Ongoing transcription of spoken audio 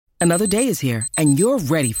Another day is here, and you're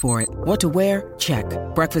ready for it. What to wear? Check.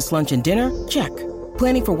 Breakfast, lunch, and dinner? Check.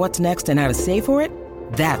 Planning for what's next and how to save for it?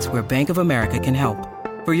 That's where Bank of America can help.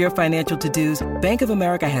 For your financial to-dos, Bank of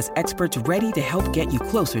America has experts ready to help get you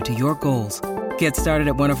closer to your goals. Get started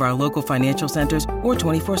at one of our local financial centers or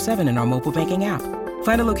 24/7 in our mobile banking app.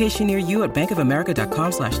 Find a location near you at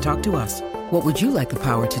bankofamerica.com/talktous. What would you like the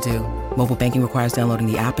power to do? Mobile banking requires downloading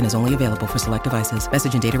the app and is only available for select devices.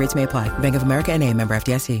 Message and data rates may apply. Bank of America N.A., member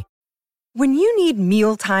FDIC. When you need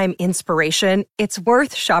mealtime inspiration, it's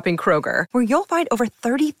worth shopping Kroger, where you'll find over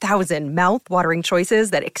 30,000 mouth-watering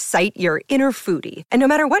choices that excite your inner foodie. And no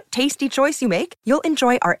matter what tasty choice you make, you'll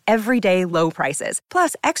enjoy our everyday low prices,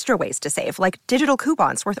 plus extra ways to save, like digital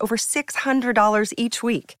coupons worth over $600 each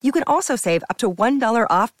week. You can also save up to $1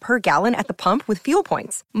 off per gallon at the pump with fuel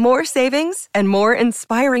points. More savings and more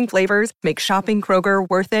inspiring flavors make shopping Kroger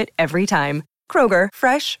worth it every time. Kroger,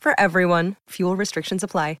 fresh for everyone. Fuel restrictions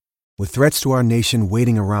apply. With threats to our nation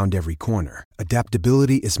waiting around every corner,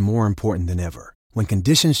 adaptability is more important than ever. When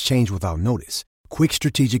conditions change without notice, quick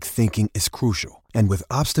strategic thinking is crucial. And with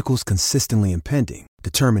obstacles consistently impending,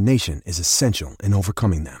 determination is essential in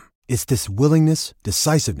overcoming them. It's this willingness,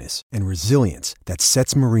 decisiveness, and resilience that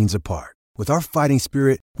sets Marines apart. With our fighting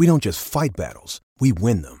spirit, we don't just fight battles, we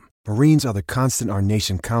win them. Marines are the constant our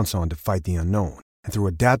nation counts on to fight the unknown. And through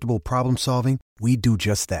adaptable problem solving, we do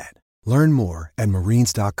just that. Learn more at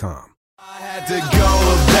marines.com. I had to go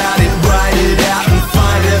about it, write it out and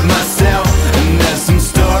find it myself. And there's some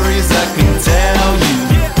stories I can tell you.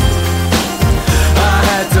 I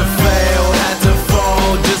had to fail, had to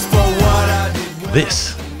fall just for what I did.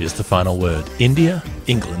 This is the final word. India,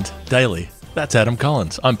 England, daily. That's Adam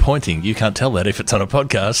Collins. I'm pointing. You can't tell that if it's on a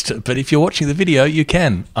podcast, but if you're watching the video, you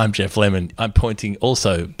can. I'm Jeff Lemon. I'm pointing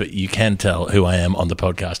also, but you can tell who I am on the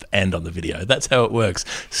podcast and on the video. That's how it works.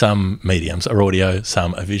 Some mediums are audio,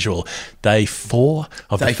 some are visual. Day 4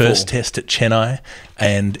 of the first test at Chennai,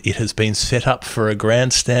 and it has been set up for a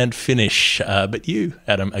grandstand finish. But you,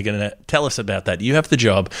 Adam, are going to tell us about that. You have the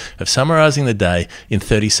job of summarising the day in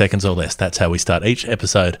 30 seconds or less. That's how we start each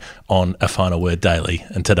episode on A Final Word Daily,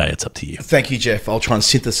 and today it's up to you. Thank you, Jeff. I'll try and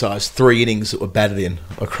synthesise 3 innings that were batted in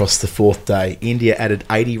across the 4th day. India added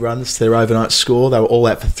 80 runs to their overnight score. They were all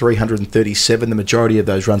out for 337. The majority of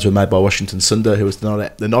those runs were made by Washington Sundar, who was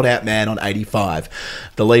the not-out man on 85.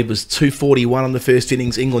 The lead was 241 on the first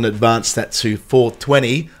innings. England advanced that to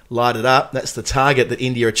 420. Light it up. That's the target that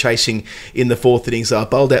India are chasing in the 4th innings. They were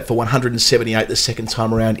bowled out for 178 the second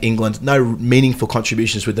time around England. No meaningful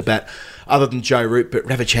contributions with the bat other than Joe Root, but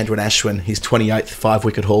Ravichandran Ashwin, his 28th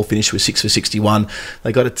 5-wicket haul, finished with 6 for 61.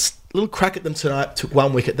 They got a little crack at them tonight. Took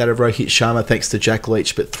 1 wicket, that of Rohit Sharma, thanks to Jack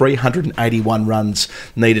Leach, but 381 runs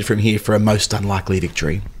needed from here for a most unlikely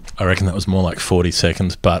victory. I reckon that was more like 40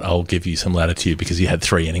 seconds, but I'll give you some latitude because you had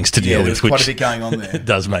 3 innings to deal with. There's quite a bit going on there. It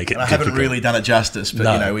does make it and I difficult. haven't really done it justice,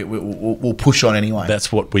 but we'll push on anyway.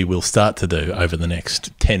 That's what we will start to do over the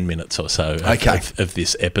next 10 minutes or so of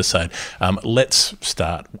this episode. Let's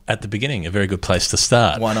start at the beginning, a very good place to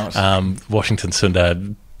start. Why not? Washington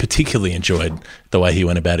Sundar particularly enjoyed the way he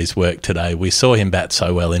went about his work today. We saw him bat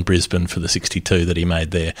so well in Brisbane for the 62 that he made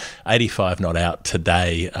there. 85 not out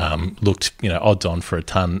today, looked odds on for a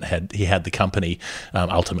ton. He had the company.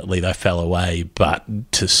 Ultimately, they fell away. But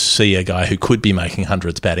to see a guy who could be making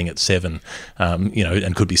hundreds batting at 7,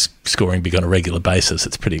 and could be scoring big on a regular basis,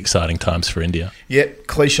 it's pretty exciting times for India. Yep,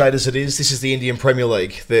 cliched as it is, this is the Indian Premier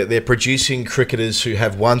League. They're producing cricketers who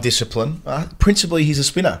have one discipline. Principally, he's a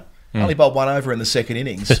spinner. Only bowled 1 over in the second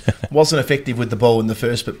innings. Wasn't effective with the ball in the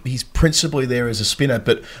first, but he's principally there as a spinner.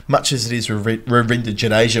 But much as it is Ravindra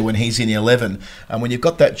Jadeja when he's in the 11, when you've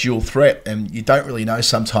got that dual threat and you don't really know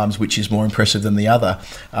sometimes which is more impressive than the other,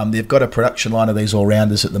 they've got a production line of these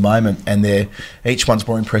all-rounders at the moment, and each one's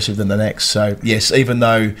more impressive than the next. So, yes, even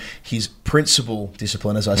though his principal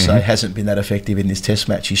discipline, as I say, hasn't been that effective in this test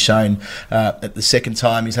match, he's shown at the second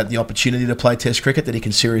time he's had the opportunity to play test cricket that he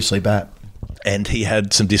can seriously bat. And he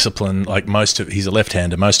had some discipline, like he's a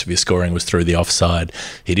left-hander, most of his scoring was through the offside.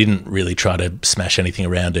 He didn't really try to smash anything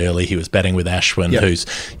around early. He was batting with Ashwin,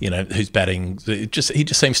 who's batting, he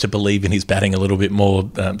just seems to believe in his batting a little bit more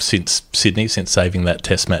since Sydney, since saving that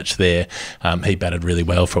test match there. He batted really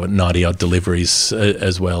well for 90-odd deliveries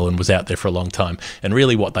as well, and was out there for a long time. And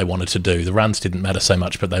really what they wanted to do, the runs didn't matter so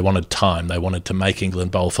much, but they wanted time. They wanted to make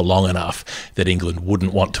England bowl for long enough that England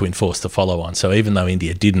wouldn't want to enforce the follow-on. So even though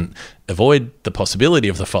India didn't avoid the possibility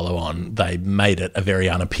of the follow-on, they made it a very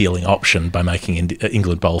unappealing option by making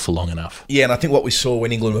England bowl for long enough. Yeah, and I think what we saw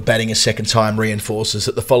when England were batting a second time reinforces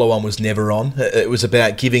that the follow-on was never on. It was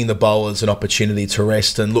about giving the bowlers an opportunity to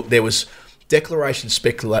rest. And look, there was declaration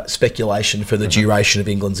speculation for the duration of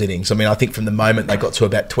England's innings. I mean, I think from the moment they got to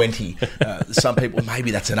about 20, some people,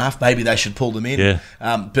 maybe that's enough, maybe they should pull them in. Yeah.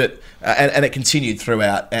 But it continued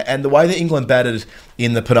throughout. And the way that England batted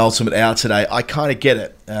in the penultimate hour today, I kind of get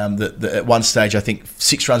it. That at one stage, I think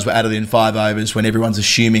 6 runs were added in 5 overs when everyone's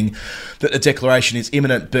assuming that the declaration is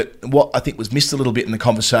imminent. But what I think was missed a little bit in the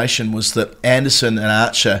conversation was that Anderson and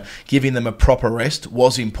Archer giving them a proper rest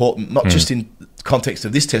was important, not just in context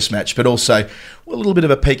of this test match, but also a little bit of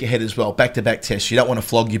a peek ahead as well. Back-to-back tests. You don't want to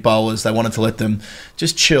flog your bowlers. They wanted to let them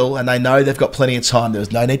just chill, and they know they've got plenty of time. There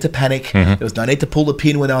was no need to panic. There was no need to pull the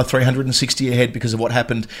pin when they were 360 ahead because of what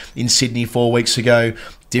happened in Sydney 4 weeks ago.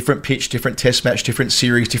 Different pitch, different test match, different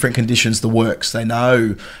series, different conditions, the works. They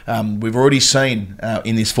know. We've already seen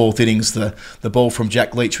in this 4th innings the ball from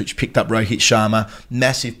Jack Leach, which picked up Rohit Sharma.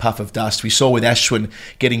 Massive puff of dust. We saw with Ashwin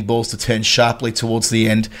getting balls to turn sharply towards the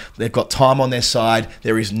end. They've got time on their side.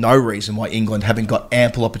 There is no reason why England haven't got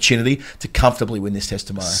ample opportunity to comfortably win this test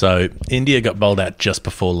tomorrow. So India got bowled out just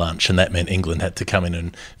before lunch, and that meant England had to come in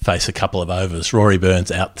and face a couple of overs. Rory Burns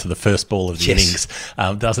out to the first ball of the innings.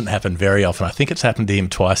 Doesn't happen very often. I think it's happened to him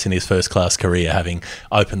twice in his first-class career, having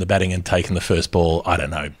opened the batting and taken the first ball, I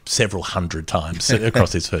don't know, several hundred times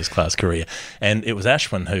across his first-class career. And it was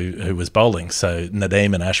Ashwin who was bowling. So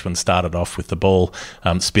Nadeem and Ashwin started off with the ball,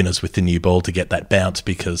 spinners with the new ball to get that bounce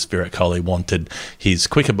because Virat Kohli wanted his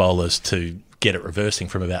quicker bowlers to get it reversing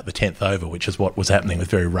from about the 10th over, which is what was happening with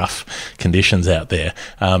very rough conditions out there.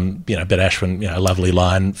 But Ashwin, lovely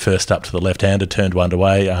line, first up to the left-hander, turned one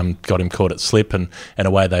away, got him caught at slip, and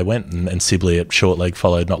away they went. And Sibley at short leg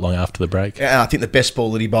followed not long after the break. Yeah, I think the best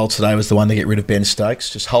ball that he bowled today was the one to get rid of Ben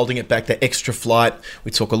Stokes, just holding it back, that extra flight.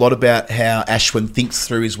 We talk a lot about how Ashwin thinks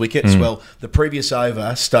through his wickets. Well, the previous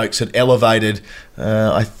over, Stokes had elevated,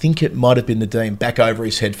 I think it might have been Nadeem, back over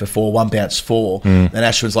his head for 4, one bounce 4. And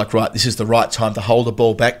Ashwin's like, right, this is the right time to hold the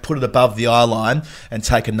ball back, put it above the eye line, and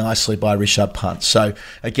taken nicely by Rishabh Pant. So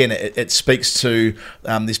again, it speaks to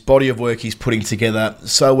this body of work he's putting together,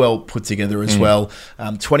 so well put together as well.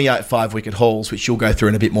 28 5-wicket hauls, which you'll go through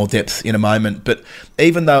in a bit more depth in a moment. But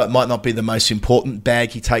even though it might not be the most important bag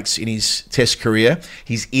he takes in his Test career,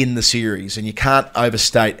 he's in the series, and you can't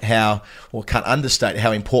understate how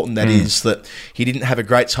important that is. That he didn't have a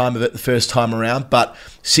great time of it the first time around, but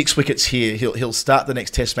 6 wickets here, he'll start the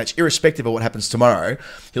next Test match, irrespective of what happens tomorrow.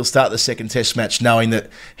 He'll start the second Test match knowing that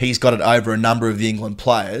he's got it over a number of the England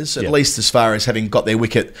players, at least as far as having got their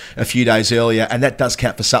wicket a few days earlier, and that does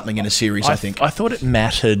count for something in a series, I think. I thought it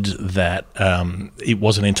mattered that it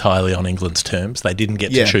wasn't entirely on England's terms. They didn't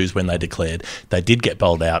get to choose when they declared. They did get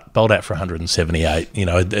bowled out for 178.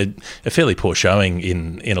 A fairly poor showing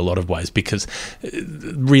in a lot of ways, because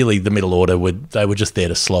really the middle order they were just there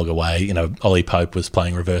to slog away. Ollie Pope was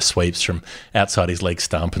playing reverse sweeps from outside his leg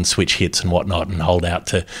stump and switch hits and whatnot and hold out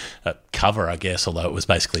to cover, I guess, although it was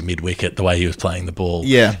basically mid-wicket the way he was playing the ball.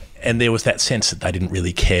 Yeah. And there was that sense that they didn't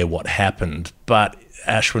really care what happened, but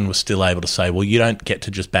Ashwin was still able to say, well, you don't get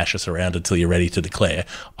to just bash us around until you're ready to declare.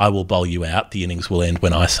 I will bowl you out. The innings will end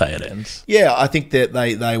when I say it ends. Yeah, I think that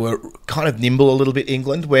they were kind of nimble a little bit,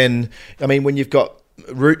 England, when you've got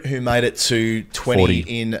Root, who made it to 20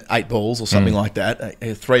 in 8 balls or something like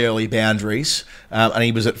that, 3 early boundaries, and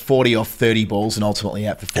he was at 40 off 30 balls and ultimately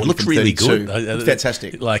out for 40. It looked really good.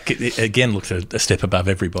 Fantastic. It again looked a step above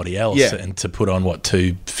everybody else, and to put on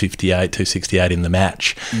 258, 268 in the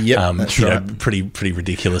match. That's right. Pretty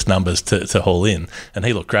ridiculous numbers to haul in, and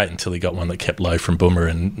he looked great until he got one that kept low from Boomer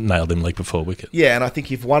and nailed him leap before wicket. Yeah, and I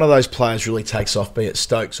think if one of those players really takes off, be it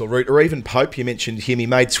Stokes or Root or even Pope, you mentioned him, he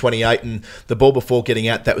made 28, and the ball before getting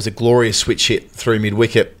out, that was a glorious switch hit through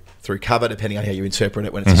mid-wicket, through cover, depending on how you interpret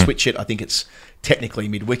it. When it's a switch hit, I think it's technically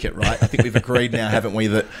mid-wicket, right? I think we've agreed now, haven't we,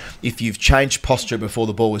 that if you've changed posture before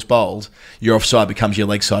the ball was bowled, your offside becomes your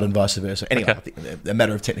leg side and vice versa. Anyway, I think a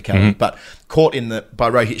matter of technicality, but caught by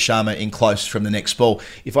Rohit Sharma in close from the next ball.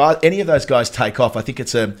 If any of those guys take off, I think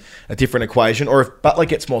it's a different equation. Or if Butler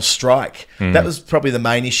gets more strike, that was probably the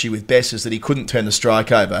main issue with Bess, is that he couldn't turn the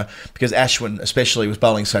strike over because Ashwin especially was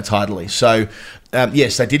bowling so tidily. So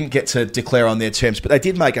yes, they didn't get to declare on their terms, but they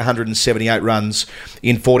did make 178 runs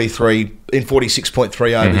in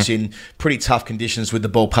 46.3 overs in pretty tough conditions with the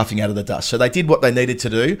ball puffing out of the dust. So they did what they needed to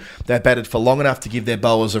do. They batted for long enough to give their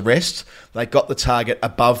bowlers a rest. They got the target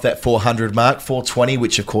above that 400 mark, 420,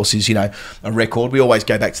 which of course is, a record. We always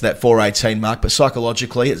go back to that 418 mark, but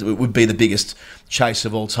psychologically it would be the biggest chase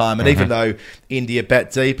of all time. And even though India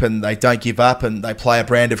bat deep and they don't give up and they play a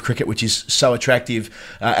brand of cricket which is so attractive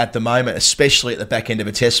at the moment, especially at the back end of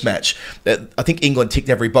a Test match, I think England ticked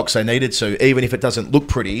every box they needed to. Even if it doesn't look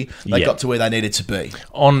pretty, they got to where they needed to be.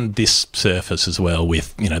 On this surface as well,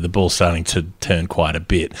 with the ball starting to turn quite a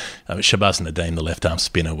bit, Shabazz Nadeem, the left-arm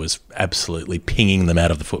spinner, was absolutely pinging them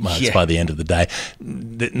out of the foot marks by the end of the day.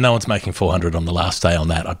 No one's making 400 on the last day on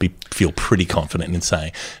that. Feel pretty confident in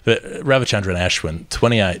saying. But Ravichandran Ashwin,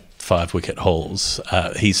 28 5-wicket hauls.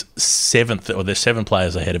 He's seventh, or there's 7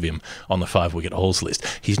 players ahead of him on the 5-wicket hauls list.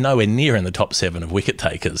 He's nowhere near in the top 7 of wicket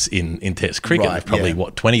takers in Test cricket. Right, There's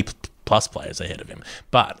probably 20 plus players ahead of him,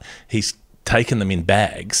 but he's taken them in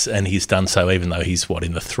bags, and he's done so even though he's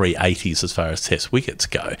in the 380s as far as Test wickets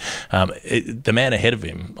go. The man ahead of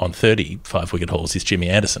him on 35 wicket hauls is Jimmy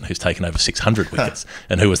Anderson, who's taken over 600 wickets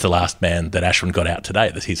and who was the last man that Ashwin got out today.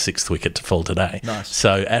 That's his 6th wicket to fall today. Nice.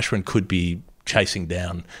 So Ashwin could be chasing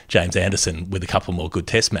down James Anderson with a couple more good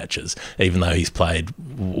Test matches, even though he's played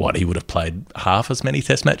he would have played half as many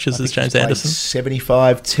Test matches as James Anderson.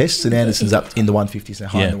 75 Tests, and Anderson's up in the 150s, now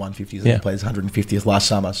high in the 150s. Yeah. He played his 150th last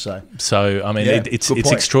summer. So I mean, it's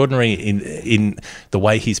extraordinary in the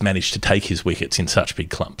way he's managed to take his wickets in such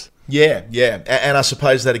big clumps. Yeah. And I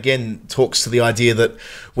suppose that, again, talks to the idea that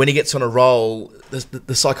when he gets on a roll,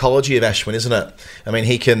 the psychology of Ashwin, isn't it? I mean,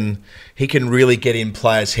 he can really get in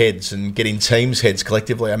players' heads and get in teams' heads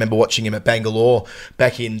collectively. I remember watching him at Bangalore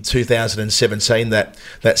back in 2017, that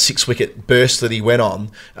 6-wicket burst that he went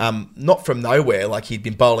on, not from nowhere, like he'd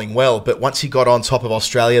been bowling well, but once he got on top of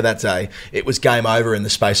Australia that day, it was game over in the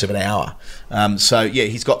space of an hour.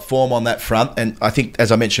 He's got form on that front, and I think, as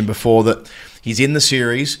I mentioned before, that he's in the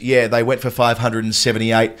series. Yeah, they went for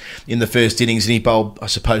 578 in the first innings, and he bowled, I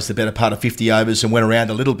suppose, the better part of 50 overs and went around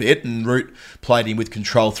a little bit, and Root played him with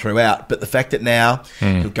control throughout. But the fact that now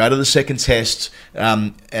he'll go to the second test,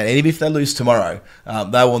 and even if they lose tomorrow,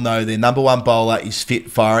 they will know their number one bowler is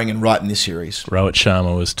fit, firing, and right in this series. Rohit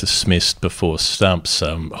Sharma was dismissed before stumps,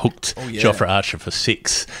 hooked Jofra Archer for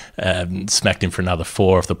 6, smacked him for another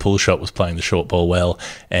 4 if the pull shot was playing the short ball well,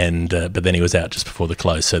 and but then he was out just before the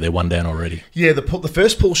close, so they're 1 down already. Yeah, the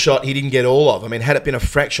first pull shot he didn't get all of. I mean, had it been a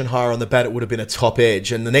fraction higher on the bat, it would have been a top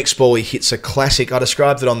edge. And the next ball he hits a classic. I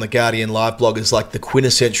described it on the Guardian live blog as like the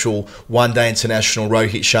quintessential one-day international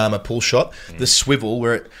Rohit Sharma pull shot. The swivel,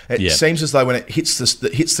 where it seems as though when it hits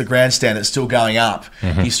the grandstand, it's still going up.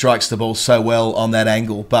 He strikes the ball so well on that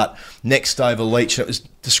angle. But next over Leach, and it was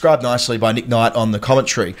described nicely by Nick Knight on the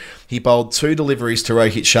commentary, he bowled 2 deliveries to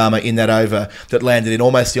Rohit Sharma in that over that landed in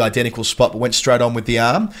almost the identical spot but went straight on with the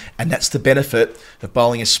arm, and that's the benefit of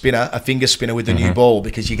bowling a finger spinner with the new ball,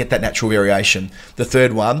 because you get that natural variation. The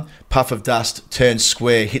third one, puff of dust, turns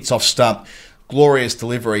square, hits off stump, glorious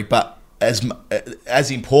delivery, but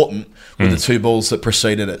as important were the 2 balls that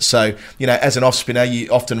preceded it. So, as an off-spinner, you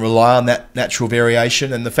often rely on that natural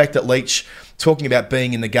variation, and the fact that Leach, talking about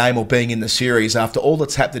being in the game or being in the series, after all the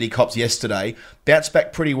tap that he copped yesterday, bounced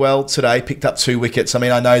back pretty well today, picked up 2 wickets. I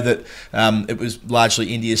mean, I know that it was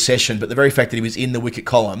largely India's session, but the very fact that he was in the wicket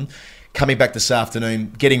column, coming back this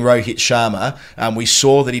afternoon, getting Rohit Sharma, we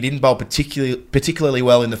saw that he didn't bowl particularly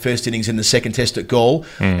well in the first innings in the second test at Gaul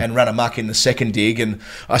and ran amok in the second dig, and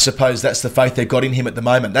I suppose that's the faith they've got in him at the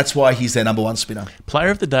moment. That's why he's their number 1 spinner. Player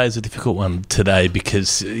of the day is a difficult one today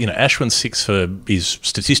because, Ashwin's 6 is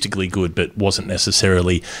statistically good but wasn't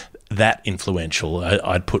necessarily that influential.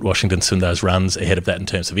 I'd put Washington Sundar's runs ahead of that in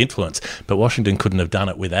terms of influence, but Washington couldn't have done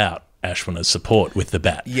it without Ashwin as support with the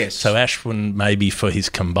bat. Yes. So Ashwin, maybe for his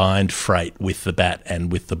combined freight with the bat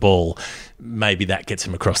and with the ball, maybe that gets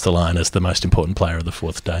him across the line as the most important player of the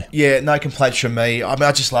 4th day. Yeah, no complaints from me. I mean,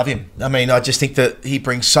 I just love him. I mean, I just think that he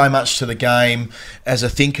brings so much to the game as a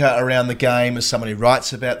thinker around the game, as someone who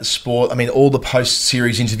writes about the sport. I mean, all the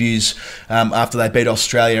post-series interviews after they beat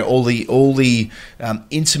Australia, all the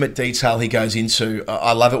intimate detail he goes into.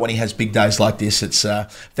 I love it when he has big days like this. It's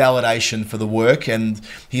validation for the work, and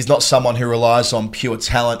he's not someone who relies on pure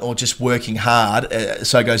talent or just working hard.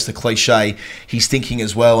 So goes the cliche. He's thinking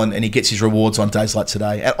as well, and he gets his rewards on days like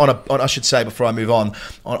today. And I should say, before I move on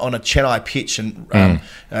a Chennai pitch, and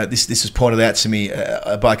this was pointed out to me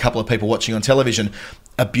by a couple of people watching on television,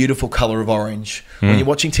 a beautiful colour of orange. When you're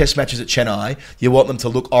watching test matches at Chennai, you want them to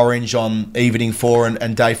look orange on evening 4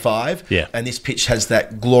 and day 5. Yeah. And this pitch has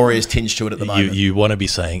that glorious tinge to it at the moment. You want to be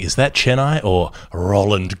saying, is that Chennai or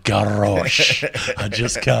Roland Garros? I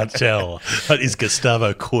just can't tell. Is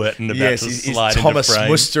Gustavo Kuerten about to slide into frame? Is Thomas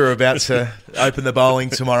Muster about to open the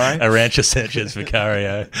bowling tomorrow? Arantxa Sanchez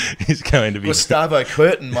Vicario is going to be... Gustavo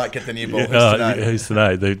Kuerten might get the new ball. Who's to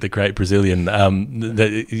know? The great Brazilian.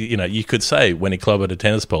 You could say when he clobbered a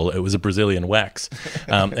tennis ball, it was a Brazilian wax.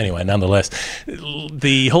 Anyway, nonetheless,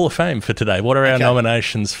 the Hall of Fame for today. What are our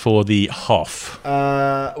nominations for the Hoff?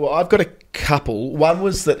 Well, I've got couple. One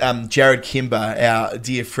was that Jared Kimber, our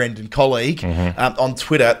dear friend and colleague, on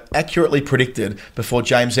Twitter, accurately predicted before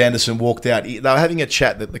James Anderson walked out. They were having a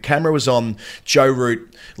chat that the camera was on Joe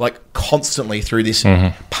Root constantly through this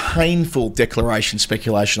painful declaration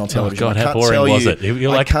speculation on television. Oh God, how boring was it?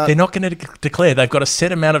 You're like, they're not going to declare. They've got a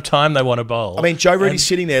set amount of time they want to bowl. I mean, Joe Root is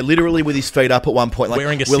sitting there literally with his feet up at one point,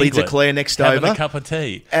 wearing a will singlet, he declare next having over? a cup of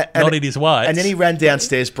tea, not in his whites. And then he ran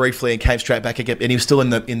downstairs briefly and came straight back again, and he was still in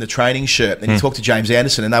the training shirt. And he talked to James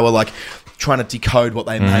Anderson, and they were trying to decode what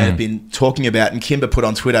they may have been talking about. And Kimber put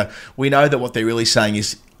on Twitter, "We know that what they're really saying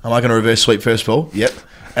is, am I going to reverse sweep first ball? Yep.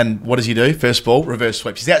 And what does he do? First ball, reverse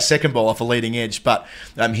sweep. He's out second ball off a leading edge, but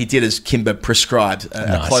he did as Kimber prescribed.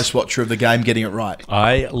 A close watcher of the game, getting it right.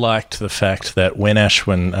 I liked the fact that when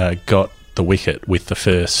Ashwin got the wicket with the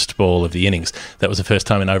first ball of the innings, that was the first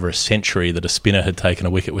time in over a century that a spinner had taken a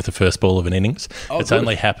wicket with the first ball of an innings. It's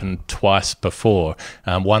only happened twice before.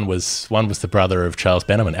 One was the brother of Charles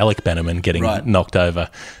Bannerman, Alec Bannerman, getting knocked over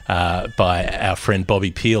by our friend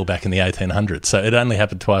Bobby Peel back in the 1800s. So it only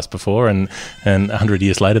happened twice before, and 100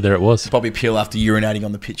 years later, there it was. Bobby Peel after urinating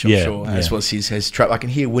on the pitch, I'm sure, as was his trap. I can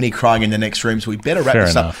hear Winnie crying in the next room, so we better wrap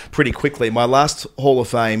this up pretty quickly. My last Hall of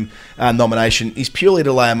Fame nomination is purely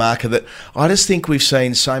to lay a marker that I just think we've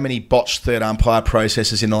seen so many botched third umpire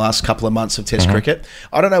processes in the last couple of months of Test cricket.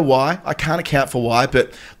 I don't know why. I can't account for why,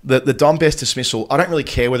 but the Dom Best dismissal, I don't really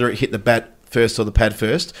care whether it hit the bat first or the pad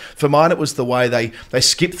first. For mine, it was the way they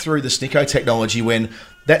skipped through the Snicko technology when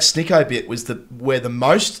that Snicko bit was where the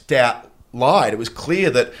most doubt lied. It was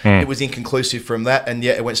clear that it was inconclusive from that, and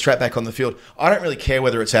yet it went straight back on the field. I don't really care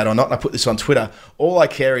whether it's out or not, and I put this on Twitter. All I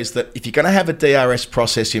care is that if you're going to have a DRS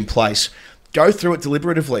process in place, go through it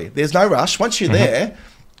deliberatively. There's no rush. Once you're there,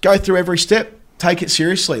 go through every step. Take it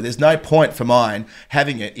seriously. There's no point for mine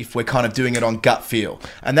having it if we're kind of doing it on gut feel.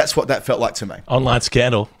 And that's what that felt like to me. Online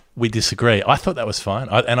scandal. We disagree. I thought that was fine.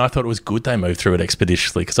 And I thought it was good they moved through it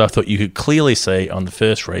expeditiously because I thought you could clearly see on the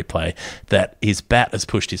first replay that his bat has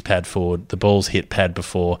pushed his pad forward, the ball's hit pad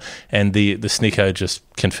before, and the Snicko just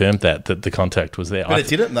confirmed that the contact was there. But it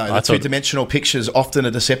didn't, though. The two-dimensional pictures often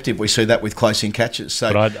are deceptive. We see that with close-in catches. So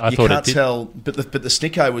I thought can't tell. But the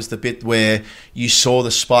Snicko was the bit where you saw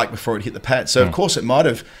the spike before it hit the pad. So, of course, it might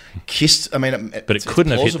have kissed. I mean, but it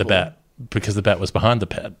couldn't have hit the bat because the bat was behind the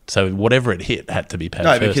pad. So whatever it hit had to be pad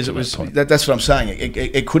first. No, because it was. That's what I'm saying.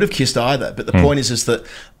 It could have kissed either. But the point is that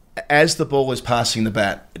as the ball is passing the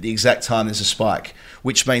bat, at the exact time there's a spike,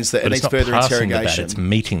 which means that it needs further interrogation. It's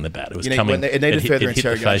meeting the bat. It was coming. It needed further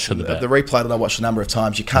interrogation. The replay that I watched a number of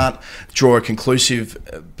times, you can't draw a conclusive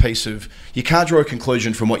you can't draw a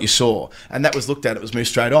conclusion from what you saw, and that was looked at. It was moved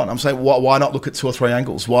straight on. I'm saying, why not look at two or three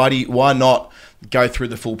angles? Why not go through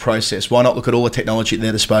the full process? Why not look at all the technology at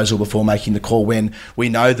their disposal before making the call when we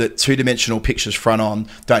know that two-dimensional pictures front on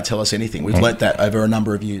don't tell us anything? We've learnt that over a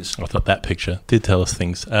number of years. I thought that picture did tell us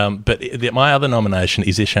things. But my other nomination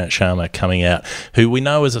is Ishant Sharma coming out, who we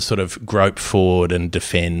know is a sort of grope forward and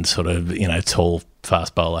defend sort of, tall,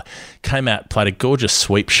 fast bowler. Came out, played a gorgeous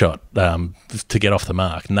sweep shot to get off the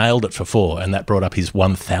mark, nailed it for 4, and that brought up his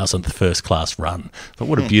 1,000th first-class run. But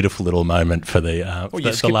what a beautiful little moment for the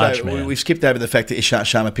large man. We've skipped over the fact that Ishant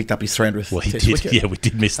Sharma picked up his 300th Test wicket. Yeah, we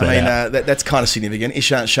did miss that. That's kind of significant.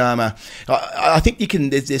 Ishant Sharma, I think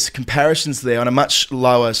there's comparisons there on a much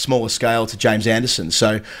lower, smaller scale to James Anderson.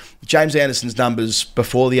 So James Anderson's numbers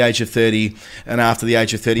before the age of 30 and after the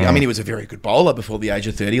age of 30. I mean, he was a very good bowler before the age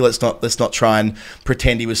of 30. Let's not try and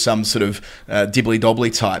pretend he was some sort of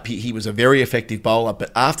dibbly-dobbly type. He was a very effective bowler,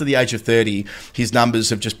 but after the age of 30, his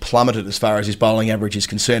numbers have just plummeted as far as his bowling average is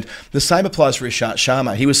concerned. The same applies for Ishant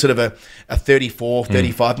Sharma. He was sort of a 34,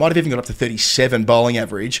 35, might have even got up to 37 bowling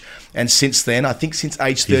average, and since then, I think since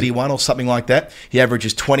age 31 or something like that, he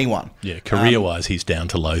averages 21. Yeah, career-wise, he's down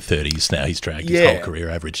to low 30s now. He's dragged his whole career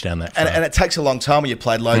average down that far. And it takes a long time when you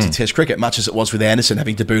played loads of Test cricket, much as it was with Anderson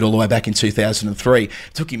having debuted all the way back in 2003. It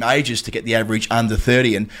took him ages to get the average under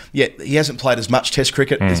 30, and yet he hasn't played as much Test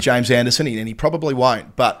cricket as James Anderson, and he probably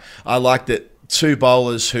won't. But I like that two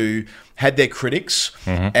bowlers who had their critics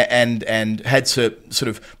and had to sort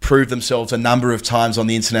of prove themselves a number of times on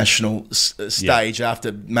the international stage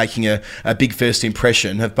after making a big first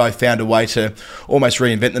impression, have both found a way to almost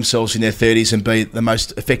reinvent themselves in their 30s and be the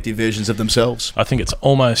most effective versions of themselves. I think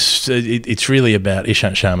it's really about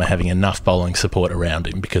Ishant Sharma having enough bowling support around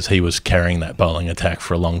him, because he was carrying that bowling attack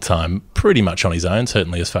for a long time pretty much on his own,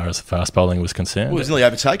 certainly as far as the fast bowling was concerned. Well, he was nearly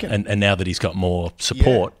overtaken. And now that he's got more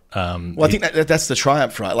support... I think that's the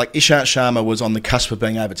triumph, right? Like Ishant Ishant Sharma was on the cusp of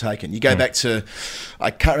being overtaken. You go back to,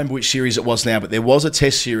 I can't remember which series it was now, but there was a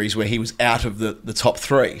test series where he was out of the top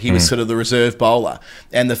three. He was sort of the reserve bowler.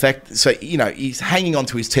 And the fact, so, he's hanging on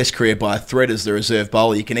to his test career by a thread as the reserve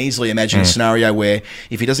bowler. You can easily imagine a scenario where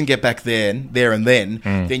if he doesn't get back there and then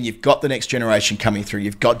you've got the next generation coming through.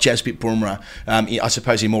 You've got Jasprit Bumrah. I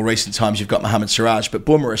suppose in more recent times you've got Mohammad Siraj, but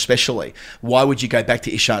Bumrah especially. Why would you go back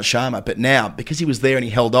to Ishant Sharma? But now, because he was there and he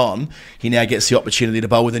held on, he now gets the opportunity to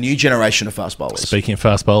bowl with a new generation of fast bowlers. Speaking of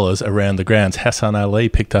fast bowlers, around the grounds, Hassan Ali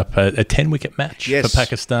picked up a 10-wicket match for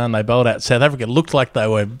Pakistan. They bowled out South Africa. It looked like they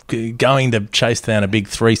were going to chase down a big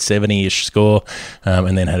 370-ish score,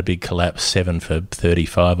 and then had a big collapse, 7 for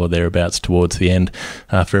 35 or thereabouts towards the end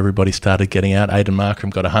after everybody started getting out. Aidan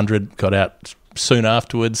Markram got 100, got out soon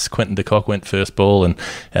afterwards. Quentin de Kock went first ball, and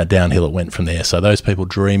downhill it went from there. So those people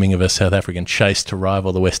dreaming of a South African chase to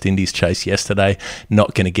rival the West Indies chase yesterday,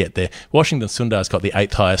 not going to get there. Washington Sundar's got the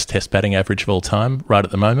 8th highest test batting average of all time right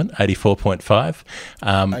at the moment, 84.5.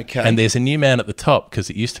 And there's a new man at the top, because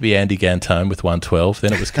it used to be Andy Gantone with 112,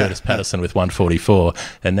 then it was Curtis Patterson with 144,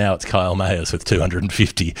 and now it's Kyle Mayers with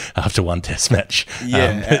 250 after one test match.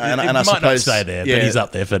 And I might suppose not stay there, but he's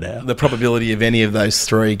up there for now. The probability of any of those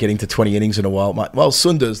three getting to 20 innings in a while,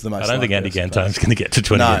 Sundar's the most. I don't think Andy Gantone's going to get to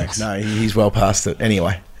 20 innings. No, he's well past it.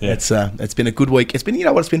 Anyway, it's been a good week. It's been,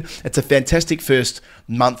 it's a fantastic first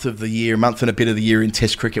month of the year, month and a bit of the year in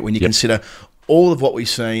Test cricket when you consider all of what we've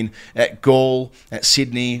seen at Galle, at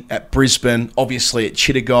Sydney, at Brisbane, obviously at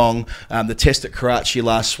Chittagong, the Test at Karachi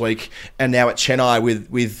last week, and now at Chennai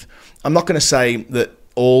with I'm not going to say that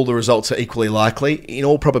all the results are equally likely. In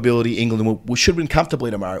all probability, England should win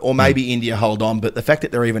comfortably tomorrow, or maybe India hold on. But the fact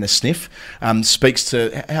that they're even a sniff speaks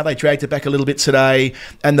to how they dragged it back a little bit today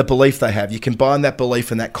and the belief they have. You combine that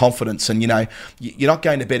belief and that confidence, and you're not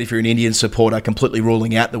going to bed if you're an Indian supporter completely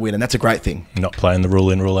ruling out the win, and that's a great thing. Not playing the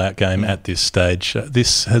rule-in, rule-out game at this stage.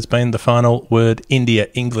 This has been the Final Word India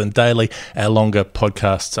England Daily. Our longer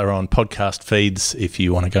podcasts are on podcast feeds if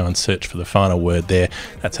you want to go and search for the Final Word there.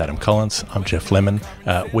 That's Adam Collins. I'm Jeff Lemon.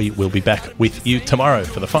 We will be back with you tomorrow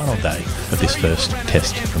for the final day of this first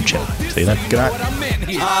test from Chennai. See you then. Good night.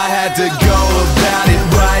 I had to go about it,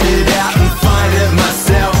 write it out and find it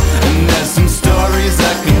myself.